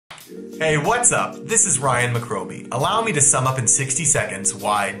Hey, what's up? This is Ryan McCrobie. Allow me to sum up in 60 seconds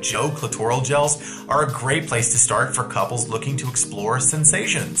why JO Clitoral Gels are a great place to start for couples looking to explore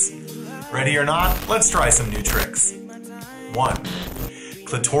sensations. Ready or not, let's try some new tricks. 1.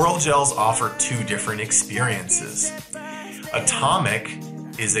 Clitoral gels offer two different experiences. Atomic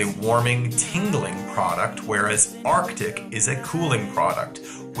is a warming, tingling product, whereas Arctic is a cooling product.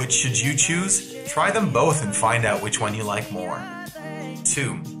 Which should you choose? Try them both and find out which one you like more.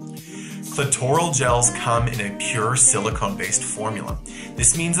 2. Clitoral gels come in a pure silicone-based formula.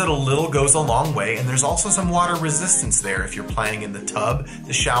 This means that a little goes a long way, and there's also some water resistance there if you're playing in the tub,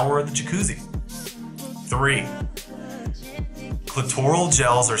 the shower, or the jacuzzi. 3. Clitoral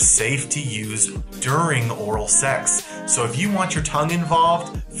gels are safe to use during oral sex, so if you want your tongue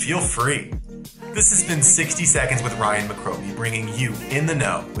involved, feel free. This has been 60 Seconds with Ryan McCrobie, bringing you in the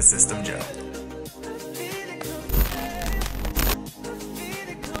know with System JO.